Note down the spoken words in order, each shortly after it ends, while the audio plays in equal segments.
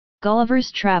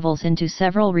Gulliver's Travels into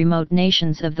Several Remote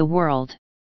Nations of the World.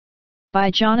 By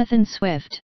Jonathan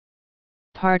Swift.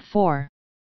 Part 4.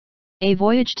 A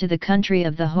Voyage to the Country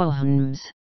of the Houyhnhnms.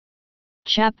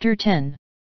 Chapter 10.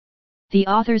 The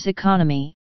Author's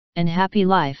Economy, and Happy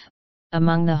Life,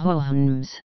 among the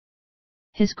Houyhnhnms.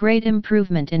 His great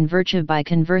improvement in virtue by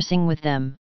conversing with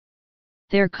them.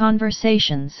 Their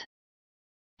conversations.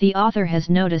 The author has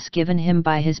notice given him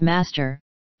by his master,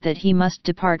 that he must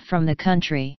depart from the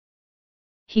country.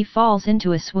 He falls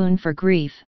into a swoon for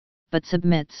grief, but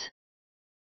submits.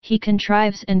 He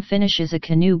contrives and finishes a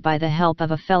canoe by the help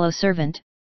of a fellow servant,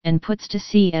 and puts to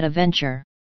sea at a venture.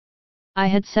 I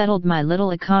had settled my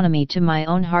little economy to my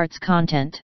own heart's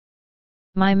content.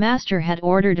 My master had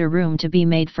ordered a room to be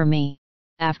made for me,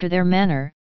 after their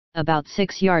manner, about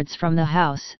 6 yards from the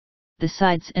house, the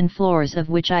sides and floors of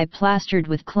which I plastered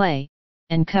with clay,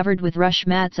 and covered with rush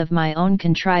mats of my own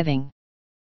contriving.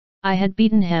 I had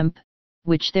beaten hemp,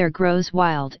 which there grows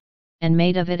wild, and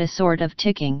made of it a sort of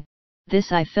ticking.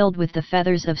 This I filled with the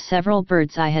feathers of several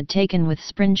birds I had taken with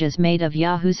springes made of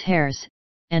Yahoo's hairs,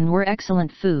 and were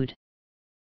excellent food.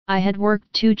 I had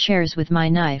worked 2 chairs with my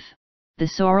knife, the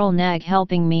sorrel nag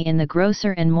helping me in the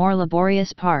grosser and more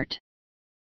laborious part.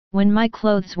 When my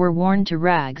clothes were worn to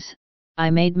rags,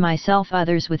 I made myself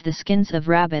others with the skins of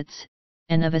rabbits,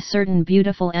 and of a certain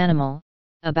beautiful animal,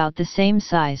 about the same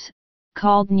size,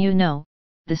 called Nuno,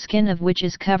 the skin of which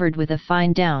is covered with a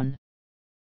fine down.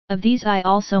 Of these I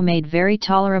also made very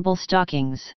tolerable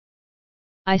stockings.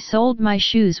 I soled my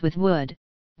shoes with wood,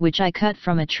 which I cut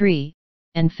from a tree,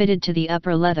 and fitted to the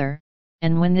upper leather,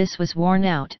 and when this was worn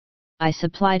out, I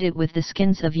supplied it with the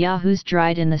skins of Yahoos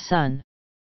dried in the sun.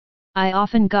 I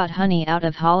often got honey out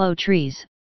of hollow trees,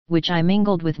 which I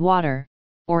mingled with water,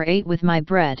 or ate with my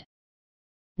bread.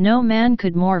 No man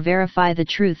could more verify the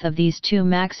truth of these 2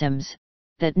 maxims,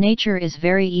 that nature is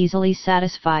very easily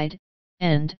satisfied,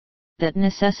 and that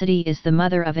necessity is the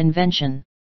mother of invention.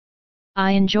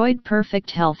 I enjoyed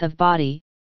perfect health of body,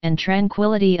 and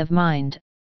tranquility of mind.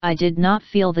 I did not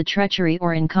feel the treachery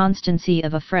or inconstancy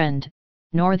of a friend,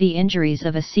 nor the injuries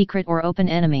of a secret or open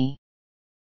enemy.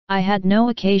 I had no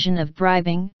occasion of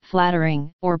bribing,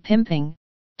 flattering, or pimping,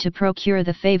 to procure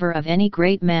the favor of any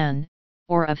great man,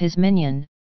 or of his minion.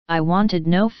 I wanted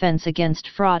no fence against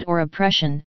fraud or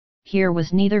oppression. Here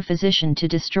was neither physician to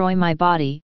destroy my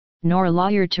body, nor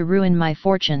lawyer to ruin my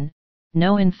fortune,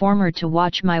 no informer to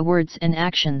watch my words and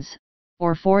actions,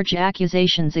 or forge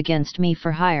accusations against me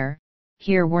for hire.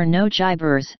 Here were no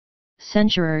gibers,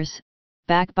 censurers,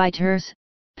 backbiters,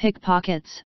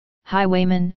 pickpockets,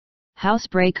 highwaymen,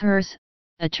 housebreakers,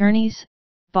 attorneys,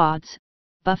 bawds,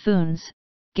 buffoons,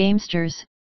 gamesters,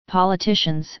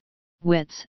 politicians,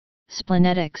 wits,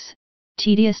 splenetics,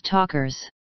 tedious talkers,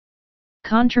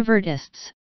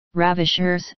 controvertists,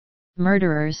 ravishers,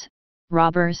 murderers,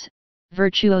 robbers,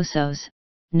 virtuosos,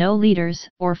 no leaders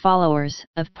or followers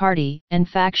of party and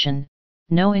faction,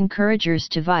 no encouragers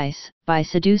to vice by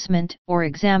seducement or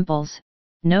examples,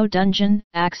 no dungeon,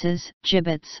 axes,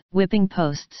 gibbets, whipping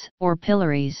posts or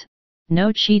pillories,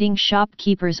 no cheating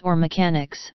shopkeepers or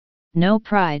mechanics, no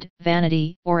pride,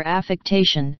 vanity or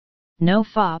affectation, no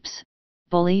fops,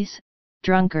 bullies,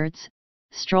 drunkards,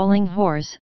 strolling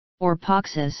whores, or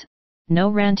poxes, no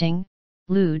ranting,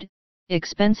 lewd,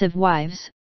 expensive wives,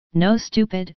 no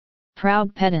stupid,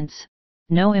 proud pedants,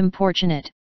 no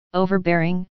importunate,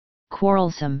 overbearing,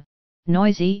 quarrelsome,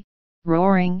 noisy,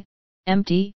 roaring,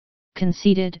 empty,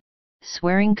 conceited,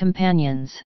 swearing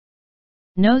companions.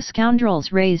 No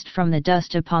scoundrels raised from the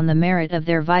dust upon the merit of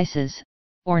their vices,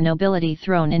 or nobility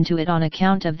thrown into it on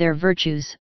account of their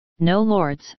virtues, no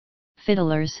lords,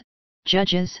 fiddlers,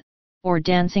 judges, or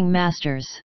dancing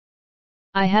masters.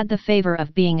 I had the favor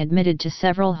of being admitted to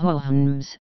several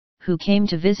Houyhnhnms, who came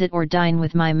to visit or dine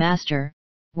with my master,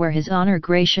 where his honor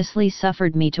graciously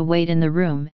suffered me to wait in the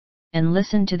room, and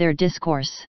listen to their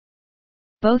discourse.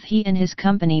 Both he and his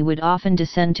company would often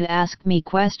descend to ask me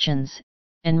questions,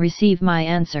 and receive my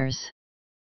answers.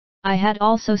 I had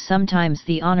also sometimes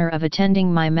the honor of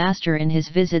attending my master in his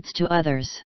visits to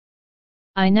others.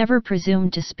 I never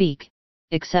presumed to speak,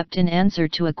 except in answer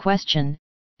to a question,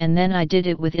 and then I did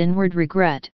it with inward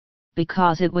regret,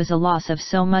 because it was a loss of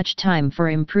so much time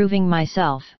for improving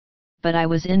myself, but I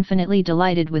was infinitely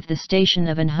delighted with the station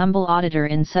of an humble auditor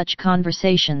in such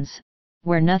conversations,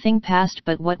 where nothing passed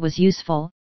but what was useful,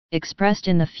 expressed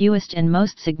in the fewest and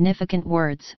most significant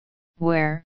words,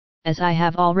 where, as I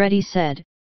have already said,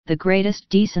 the greatest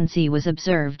decency was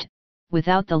observed,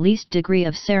 without the least degree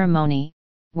of ceremony,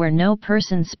 where no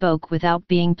person spoke without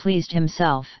being pleased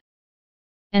himself,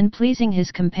 and pleasing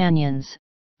his companions,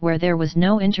 where there was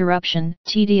no interruption,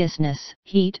 tediousness,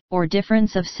 heat, or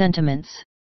difference of sentiments.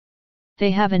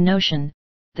 They have a notion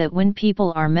that when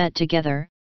people are met together,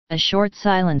 a short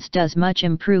silence does much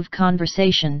improve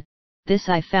conversation. This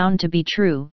I found to be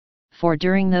true, for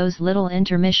during those little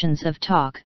intermissions of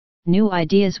talk, new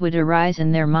ideas would arise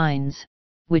in their minds,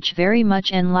 which very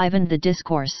much enlivened the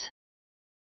discourse.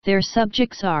 Their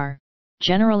subjects are,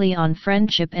 generally on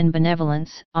friendship and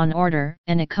benevolence, on order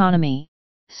and economy,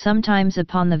 sometimes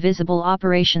upon the visible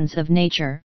operations of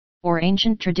nature, or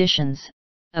ancient traditions,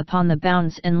 upon the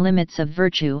bounds and limits of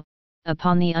virtue,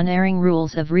 upon the unerring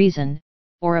rules of reason,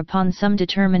 or upon some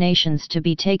determinations to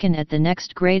be taken at the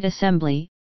next great assembly,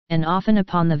 and often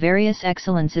upon the various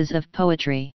excellences of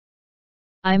poetry.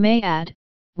 I may add,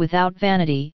 without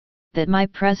vanity, that my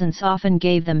presence often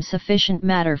gave them sufficient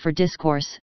matter for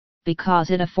discourse, because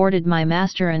it afforded my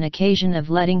master an occasion of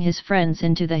letting his friends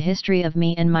into the history of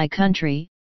me and my country,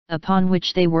 upon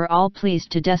which they were all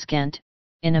pleased to descant,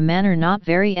 in a manner not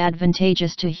very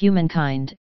advantageous to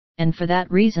humankind, and for that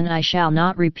reason I shall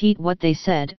not repeat what they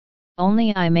said,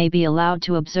 only I may be allowed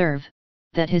to observe,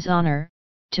 that his honor,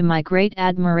 to my great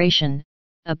admiration,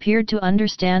 appeared to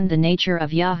understand the nature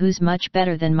of Yahoos much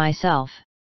better than myself.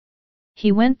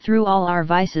 He went through all our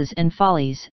vices and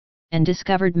follies, and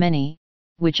discovered many,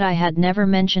 which I had never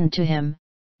mentioned to him,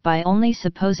 by only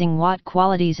supposing what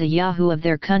qualities a Yahoo of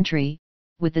their country,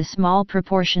 with a small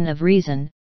proportion of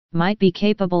reason, might be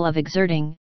capable of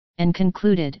exerting, and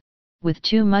concluded, with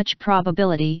too much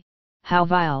probability, how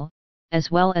vile, as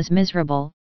well as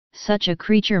miserable, such a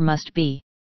creature must be.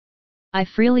 I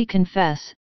freely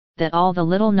confess, that all the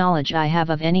little knowledge I have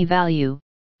of any value,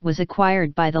 was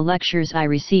acquired by the lectures I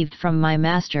received from my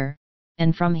master,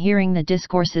 and from hearing the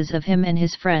discourses of him and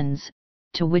his friends,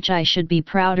 to which I should be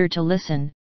prouder to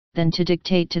listen, than to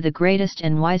dictate to the greatest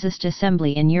and wisest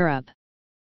assembly in Europe.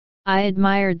 I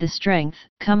admired the strength,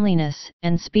 comeliness,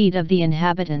 and speed of the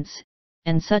inhabitants,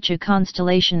 and such a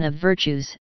constellation of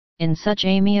virtues, in such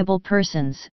amiable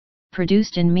persons,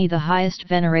 produced in me the highest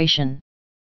veneration.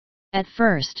 At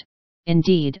first,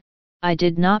 indeed, I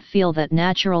did not feel that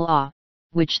natural awe,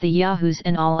 which the Yahoos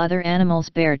and all other animals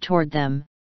bear toward them,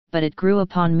 but it grew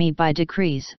upon me by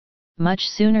degrees, much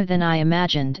sooner than I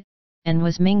imagined, and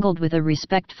was mingled with a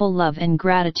respectful love and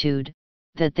gratitude,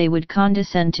 that they would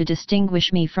condescend to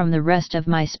distinguish me from the rest of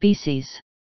my species.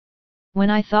 When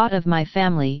I thought of my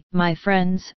family, my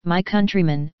friends, my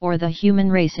countrymen, or the human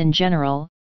race in general,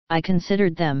 I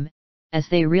considered them, as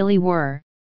they really were,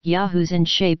 Yahoos in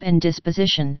shape and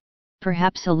disposition,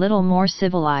 perhaps a little more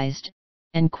civilized,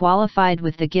 and qualified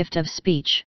with the gift of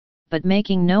speech, but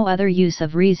making no other use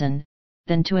of reason,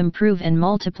 than to improve and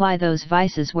multiply those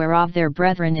vices whereof their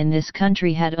brethren in this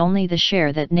country had only the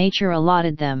share that nature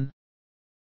allotted them.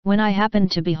 When I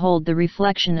happened to behold the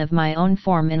reflection of my own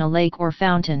form in a lake or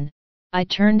fountain, I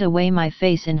turned away my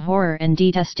face in horror and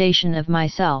detestation of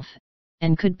myself,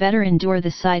 and could better endure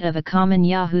the sight of a common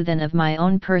Yahoo than of my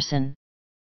own person.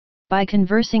 By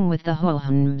conversing with the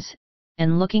Hohums,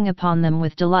 and looking upon them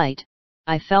with delight,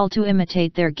 I fell to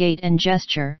imitate their gait and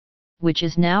gesture, which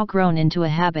is now grown into a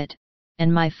habit,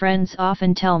 and my friends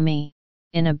often tell me,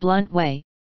 in a blunt way,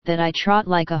 that I trot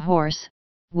like a horse,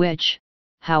 which,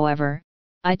 however,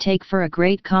 I take for a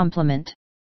great compliment.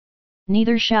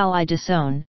 Neither shall I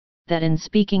disown, that in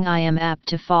speaking I am apt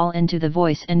to fall into the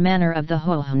voice and manner of the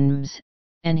Hohums,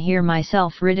 and hear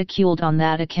myself ridiculed on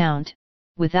that account,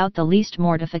 without the least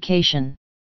mortification.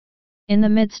 In the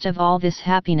midst of all this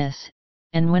happiness,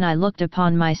 and when I looked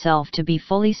upon myself to be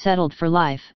fully settled for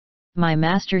life, my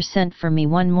master sent for me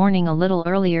one morning a little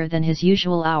earlier than his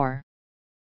usual hour.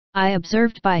 I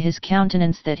observed by his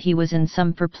countenance that he was in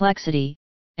some perplexity,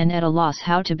 and at a loss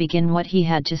how to begin what he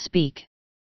had to speak.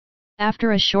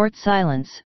 After a short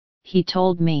silence, he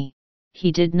told me,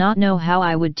 he did not know how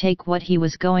I would take what he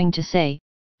was going to say,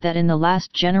 that in the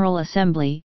last General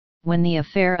Assembly, when the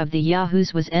affair of the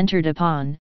Yahoos was entered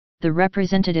upon, the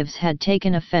representatives had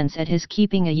taken offense at his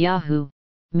keeping a Yahoo,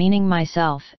 meaning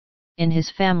myself, in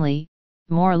his family,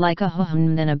 more like a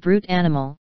Hohum than a brute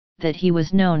animal, that he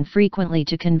was known frequently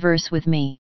to converse with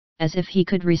me, as if he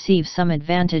could receive some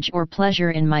advantage or pleasure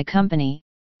in my company,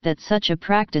 that such a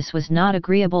practice was not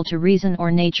agreeable to reason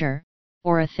or nature,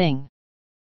 or a thing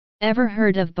ever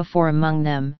heard of before among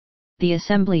them. The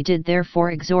assembly did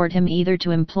therefore exhort him either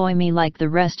to employ me like the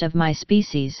rest of my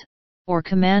species, or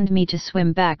command me to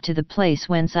swim back to the place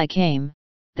whence I came.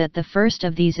 That the first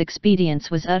of these expedients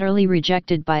was utterly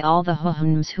rejected by all the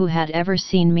Hohums who had ever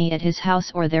seen me at his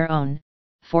house or their own,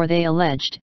 for they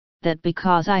alleged, that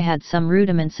because I had some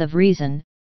rudiments of reason,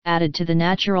 added to the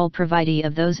natural probity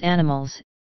of those animals,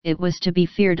 it was to be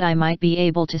feared I might be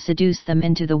able to seduce them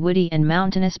into the woody and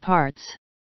mountainous parts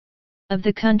of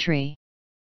the country,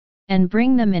 and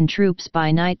bring them in troops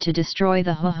by night to destroy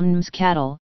the Hohum's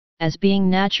cattle, as being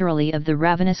naturally of the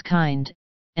ravenous kind,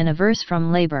 and averse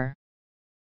from labor.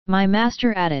 My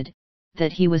master added,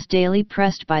 that he was daily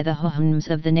pressed by the Hohums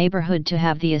of the neighborhood to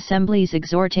have the assembly's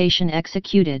exhortation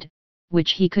executed,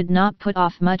 which he could not put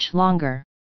off much longer.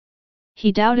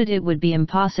 He doubted it would be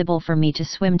impossible for me to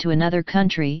swim to another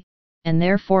country, and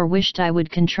therefore wished I would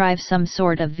contrive some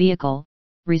sort of vehicle,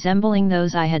 resembling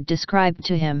those I had described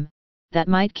to him, that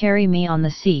might carry me on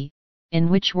the sea, in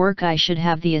which work I should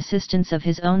have the assistance of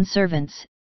his own servants,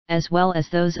 as well as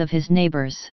those of his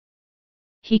neighbors.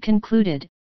 He concluded,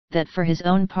 that for his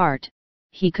own part,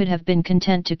 he could have been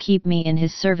content to keep me in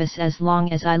his service as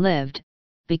long as I lived,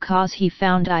 because he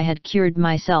found I had cured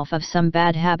myself of some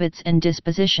bad habits and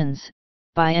dispositions,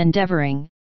 by endeavoring,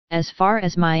 as far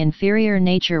as my inferior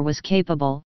nature was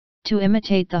capable, to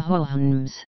imitate the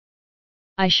Hohums.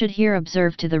 I should here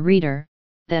observe to the reader,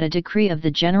 that a decree of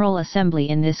the General Assembly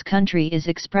in this country is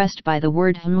expressed by the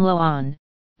word humloan,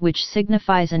 which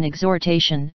signifies an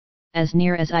exhortation, as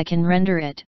near as I can render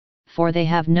it, for they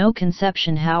have no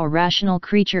conception how a rational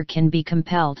creature can be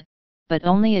compelled, but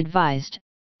only advised,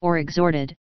 or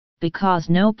exhorted, because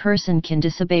no person can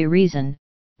disobey reason,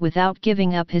 without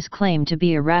giving up his claim to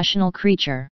be a rational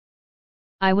creature.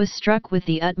 I was struck with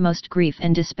the utmost grief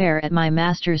and despair at my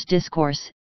master's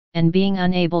discourse, and being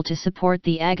unable to support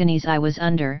the agonies I was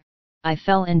under, I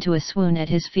fell into a swoon at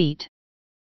his feet.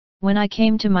 When I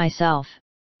came to myself,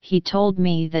 he told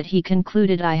me that he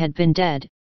concluded I had been dead,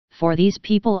 for these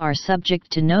people are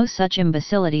subject to no such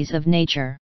imbecilities of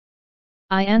nature.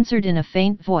 I answered in a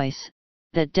faint voice,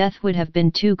 that death would have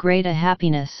been too great a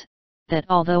happiness, that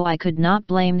although I could not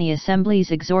blame the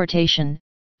Assembly's exhortation,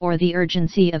 or the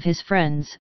urgency of his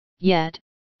friends, yet,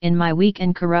 in my weak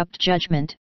and corrupt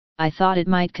judgment, I thought it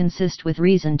might consist with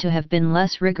reason to have been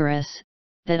less rigorous,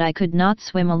 that I could not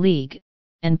swim a league,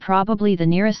 and probably the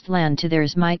nearest land to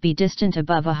theirs might be distant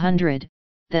above 100,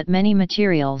 that many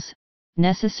materials,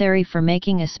 necessary for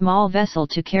making a small vessel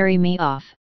to carry me off,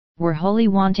 were wholly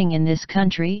wanting in this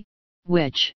country,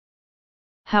 which,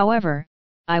 however,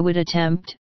 I would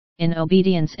attempt, in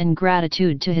obedience and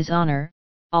gratitude to his honor,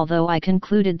 although I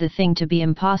concluded the thing to be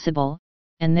impossible,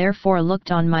 and therefore looked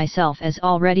on myself as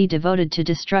already devoted to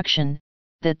destruction,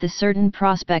 that the certain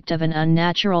prospect of an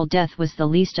unnatural death was the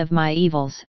least of my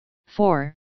evils,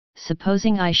 for,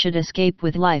 supposing I should escape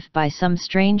with life by some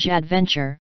strange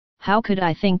adventure, how could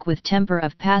I think with temper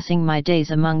of passing my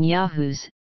days among Yahoos,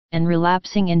 and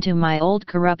relapsing into my old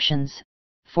corruptions,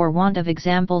 for want of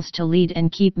examples to lead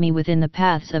and keep me within the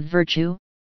paths of virtue?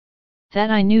 That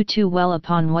I knew too well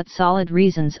upon what solid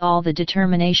reasons all the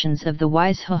determinations of the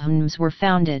wise Hohums were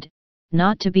founded,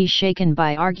 not to be shaken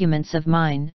by arguments of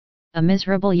mine, a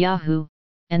miserable Yahoo,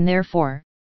 and therefore,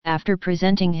 after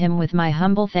presenting him with my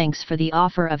humble thanks for the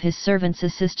offer of his servant's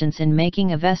assistance in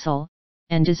making a vessel,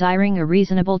 and desiring a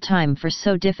reasonable time for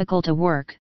so difficult a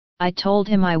work, I told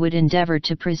him I would endeavour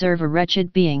to preserve a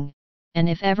wretched being, and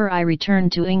if ever I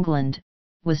returned to England,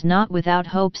 was not without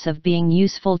hopes of being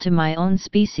useful to my own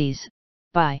species,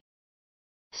 by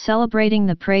celebrating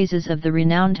the praises of the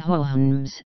renowned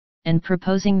Hohums, and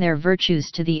proposing their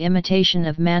virtues to the imitation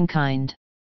of mankind.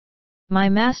 My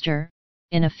master,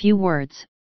 in a few words,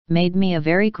 made me a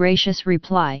very gracious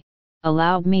reply,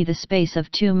 allowed me the space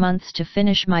of 2 months to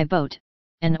finish my boat,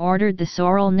 and ordered the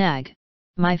sorrel nag,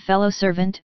 my fellow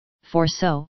servant, for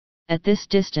so, at this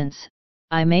distance,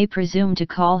 I may presume to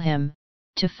call him,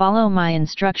 to follow my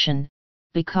instruction,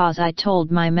 because I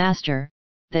told my master,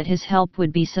 that his help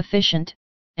would be sufficient,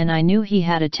 and I knew he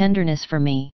had a tenderness for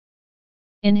me.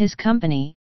 In his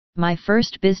company, my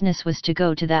first business was to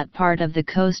go to that part of the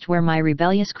coast where my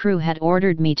rebellious crew had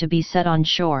ordered me to be set on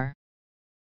shore.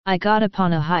 I got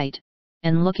upon a height,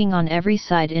 and looking on every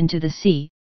side into the sea,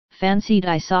 fancied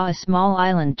I saw a small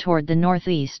island toward the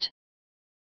northeast.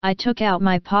 I took out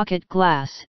my pocket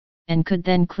glass, and could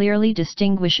then clearly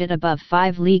distinguish it above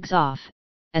 5 leagues off,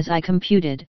 as I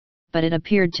computed, but it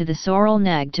appeared to the sorrel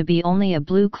nag to be only a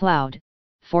blue cloud,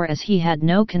 for as he had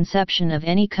no conception of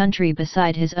any country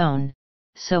beside his own,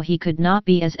 so he could not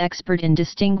be as expert in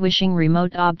distinguishing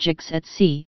remote objects at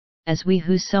sea, as we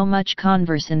who so much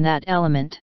converse in that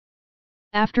element.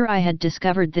 After I had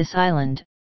discovered this island,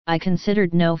 I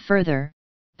considered no further,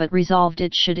 but resolved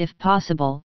it should if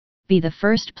possible, be the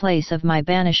first place of my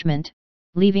banishment,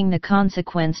 leaving the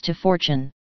consequence to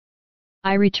fortune.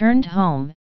 I returned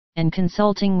home, and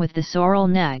consulting with the sorrel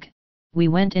nag, we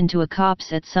went into a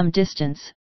copse at some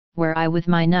distance, where I with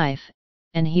my knife,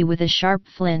 and he with a sharp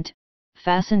flint,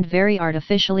 fastened very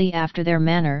artificially after their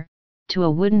manner, to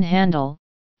a wooden handle,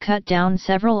 cut down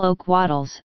several oak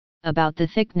wattles, about the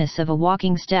thickness of a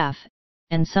walking staff,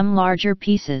 and some larger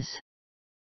pieces.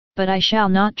 But I shall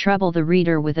not trouble the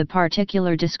reader with a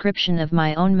particular description of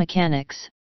my own mechanics.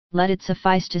 Let it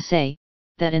suffice to say,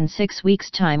 that in 6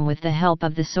 weeks' time, with the help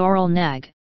of the sorrel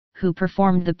nag, who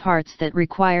performed the parts that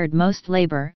required most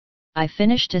labor, I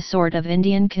finished a sort of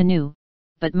Indian canoe,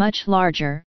 but much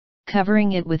larger,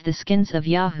 covering it with the skins of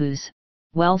yahoos,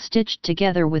 well stitched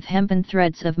together with hempen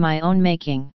threads of my own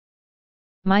making.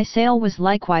 My sail was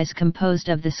likewise composed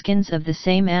of the skins of the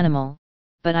same animal,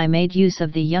 but I made use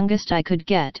of the youngest I could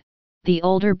get, the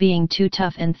older being too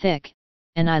tough and thick,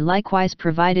 and I likewise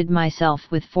provided myself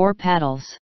with 4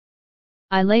 paddles.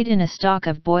 I laid in a stock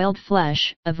of boiled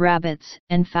flesh, of rabbits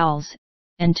and fowls,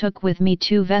 and took with me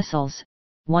 2 vessels,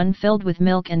 one filled with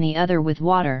milk and the other with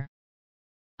water.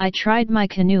 I tried my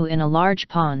canoe in a large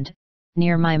pond,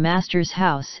 near my master's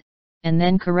house, and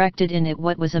then corrected in it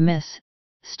what was amiss,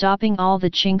 stopping all the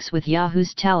chinks with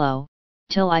Yahoo's tallow,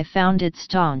 till I found it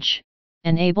staunch,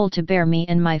 and able to bear me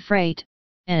and my freight,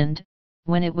 and,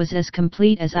 when it was as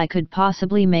complete as I could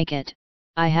possibly make it,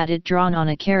 I had it drawn on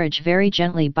a carriage very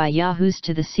gently by Yahoos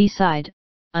to the seaside,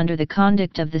 under the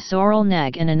conduct of the sorrel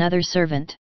nag and another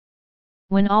servant.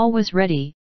 When all was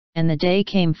ready, and the day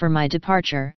came for my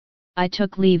departure, I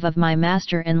took leave of my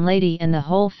master and lady and the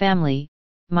whole family,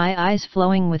 my eyes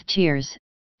flowing with tears,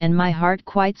 and my heart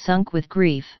quite sunk with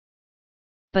grief.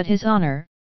 But his honor,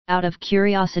 out of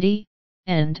curiosity,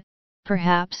 and,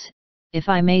 perhaps, if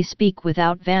I may speak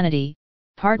without vanity,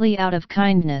 partly out of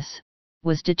kindness,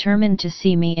 was determined to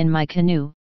see me in my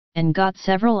canoe, and got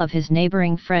several of his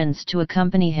neighboring friends to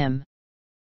accompany him.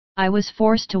 I was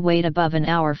forced to wait above an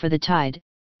hour for the tide,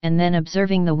 and then,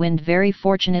 observing the wind very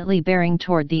fortunately bearing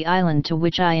toward the island to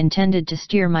which I intended to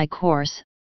steer my course,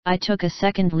 I took a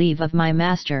second leave of my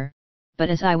master, but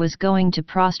as I was going to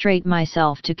prostrate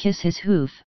myself to kiss his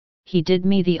hoof, he did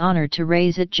me the honor to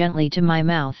raise it gently to my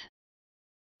mouth.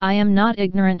 I am not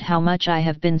ignorant how much I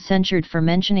have been censured for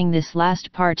mentioning this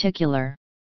last particular.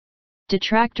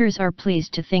 Detractors are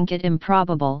pleased to think it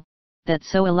improbable, that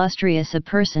so illustrious a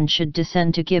person should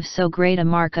descend to give so great a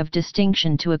mark of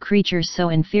distinction to a creature so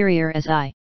inferior as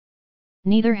I.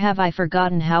 Neither have I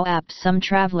forgotten how apt some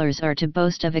travellers are to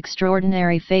boast of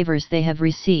extraordinary favours they have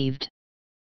received.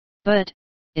 But,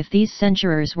 if these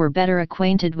censurers were better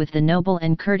acquainted with the noble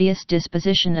and courteous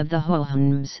disposition of the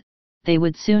Houyhnhnms, they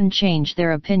would soon change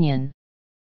their opinion.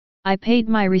 I paid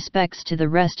my respects to the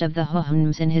rest of the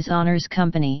Houyhnhnms in his honor's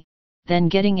company, then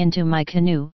getting into my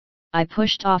canoe, I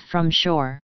pushed off from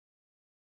shore.